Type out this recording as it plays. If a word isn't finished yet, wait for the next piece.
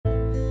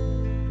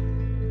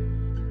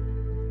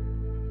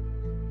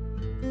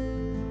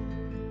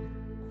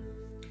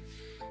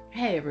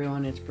Hey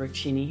everyone, it's Brooke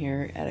Cheney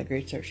here at a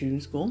Great Start Shooting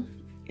School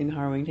in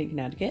Harwington,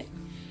 Connecticut.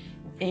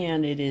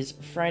 And it is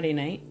Friday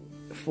night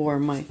for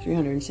my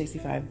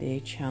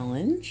 365-day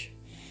challenge.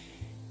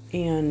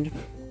 And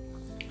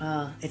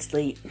it's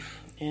late,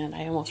 and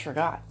I almost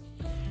forgot.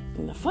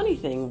 And the funny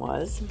thing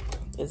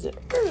is that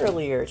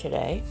earlier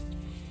today,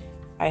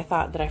 I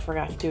thought that I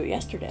forgot to do it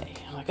yesterday.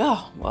 I'm like,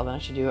 oh, well then I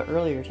should do it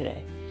earlier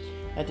today.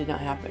 That did not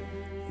happen.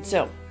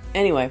 So,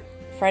 anyway,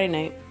 Friday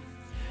night,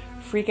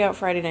 Freakout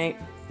Friday night,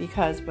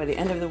 because by the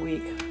end of the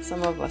week,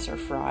 some of us are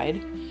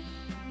fried,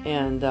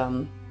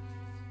 and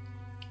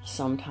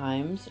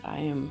sometimes I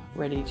am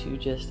ready to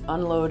just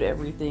unload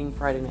everything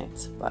Friday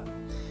nights, but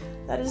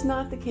that is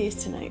not the case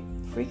tonight.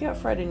 Freakout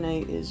Friday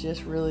night is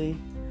just really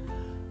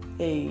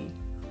a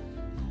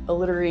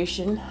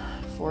alliteration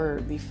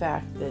for the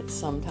fact that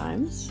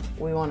sometimes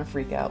we want to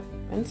freak out,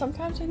 and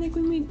sometimes I think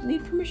we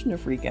need permission to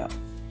freak out.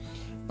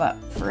 But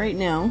for right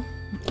now,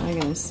 I'm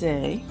going to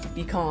say,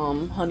 be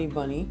calm, honey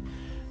bunny,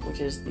 which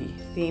is the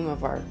theme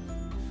of our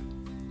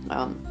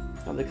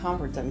of the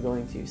conference I'm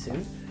going to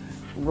soon.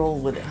 Roll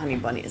with it, honey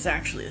bunny is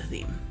actually the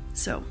theme.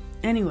 So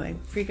anyway,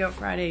 Freak Out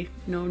Friday,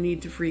 no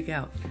need to freak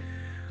out.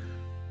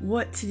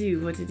 What to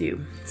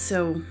do.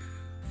 So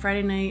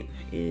Friday night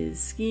is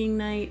skiing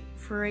night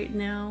for right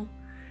now,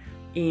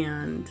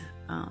 and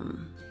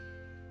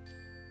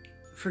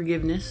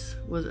forgiveness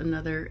was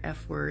another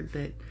F word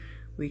that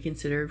we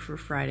considered for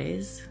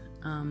Fridays.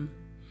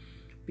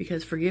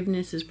 Because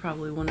forgiveness is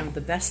probably one of the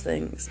best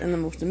things and the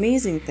most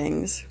amazing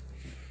things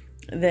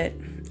that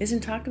isn't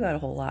talked about a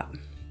whole lot.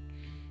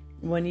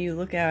 When you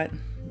look at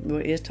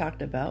what is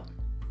talked about,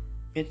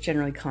 it's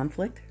generally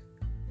conflict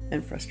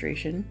and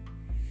frustration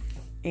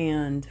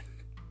and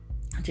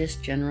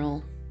just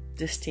general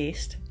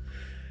distaste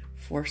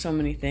for so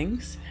many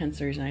things. Hence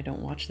the reason I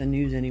don't watch the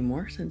news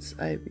anymore since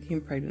I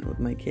became pregnant with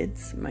my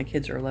kids. My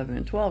kids are 11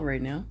 and 12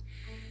 right now.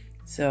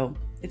 So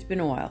it's been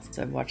a while since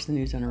I've watched the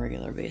news on a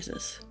regular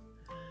basis.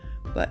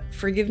 But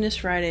Forgiveness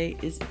Friday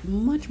is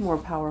much more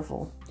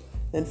powerful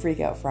than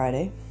Freakout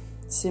Friday,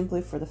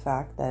 simply for the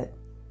fact that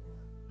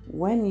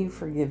when you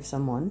forgive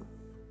someone,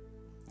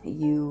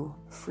 you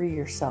free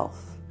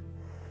yourself.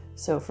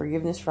 So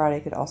Forgiveness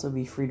Friday could also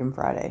be Freedom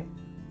Friday,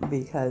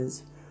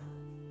 because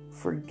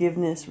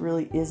forgiveness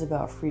really is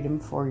about freedom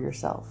for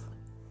yourself.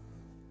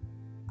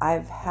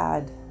 I've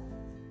had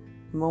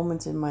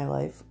moments in my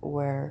life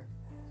where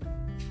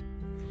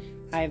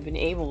I've been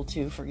able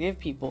to forgive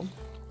people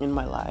in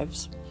my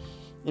life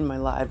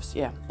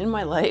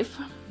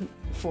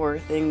for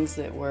things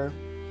that were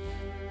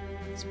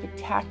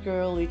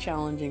spectacularly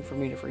challenging for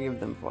me to forgive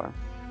them for.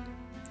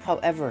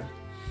 However,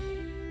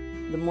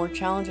 the more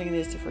challenging it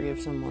is to forgive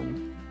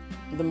someone,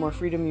 the more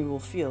freedom you will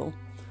feel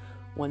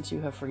once you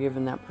have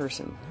forgiven that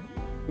person.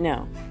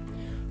 Now,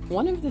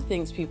 one of the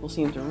things people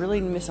seem to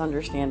really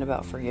misunderstand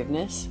about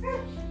forgiveness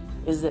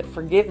is that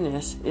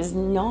forgiveness is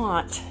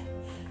not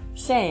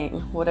saying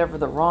whatever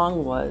the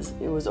wrong was,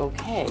 it was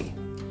okay.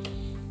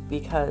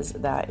 Because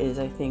that is,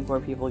 I think, where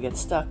people get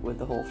stuck with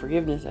the whole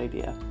forgiveness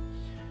idea.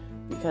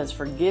 Because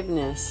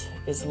forgiveness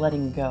is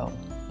letting go.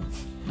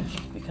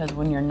 Because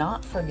when you're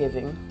not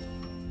forgiving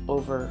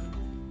over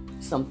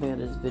something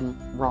that has been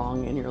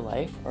wrong in your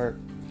life or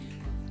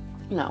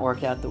not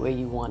worked out the way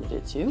you wanted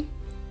it to,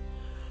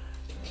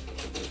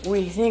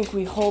 we think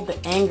we hold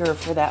the anger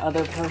for that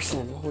other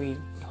person. We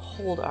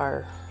hold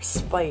our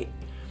spite,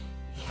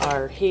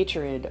 our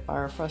hatred,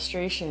 our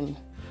frustration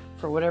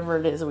for whatever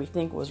it is that we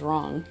think was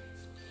wrong.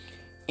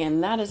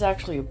 And that is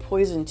actually a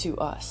poison to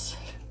us.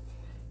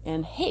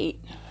 And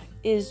hate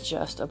is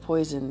just a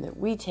poison that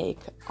we take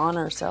on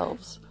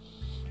ourselves,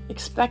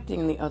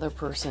 expecting the other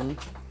person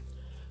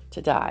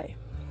to die.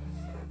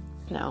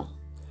 Now,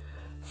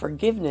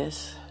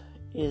 forgiveness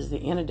is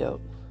the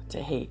antidote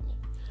to hate,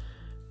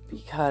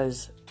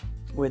 because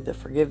with the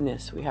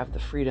forgiveness, we have the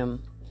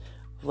freedom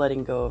of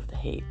letting go of the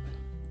hate.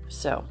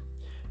 So,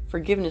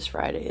 Forgiveness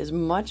Friday is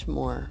much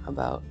more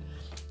about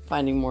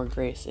finding more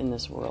grace in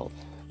this world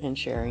and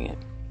sharing it.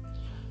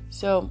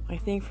 So I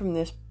think from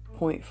this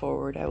point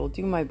forward, I will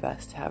do my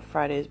best to have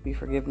Fridays be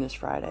Forgiveness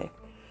Friday.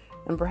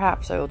 And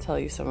perhaps I will tell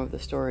you some of the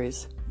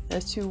stories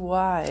as to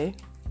why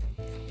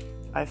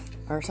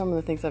or some of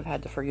the things I've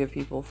had to forgive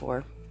people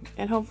for.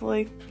 And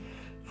hopefully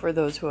for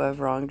those who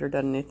have wronged or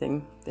done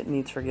anything that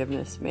needs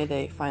forgiveness, may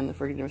they find the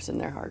forgiveness in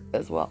their heart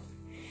as well.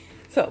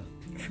 So,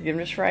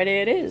 Forgiveness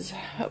Friday it is,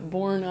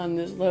 born on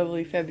this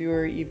lovely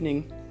February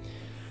evening.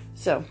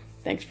 So,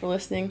 thanks for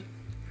listening.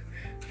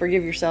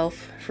 Forgive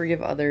yourself,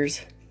 forgive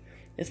others.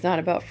 It's not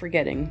about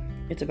forgetting,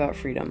 it's about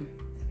freedom.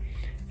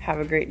 Have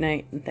a great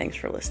night, and thanks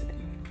for listening.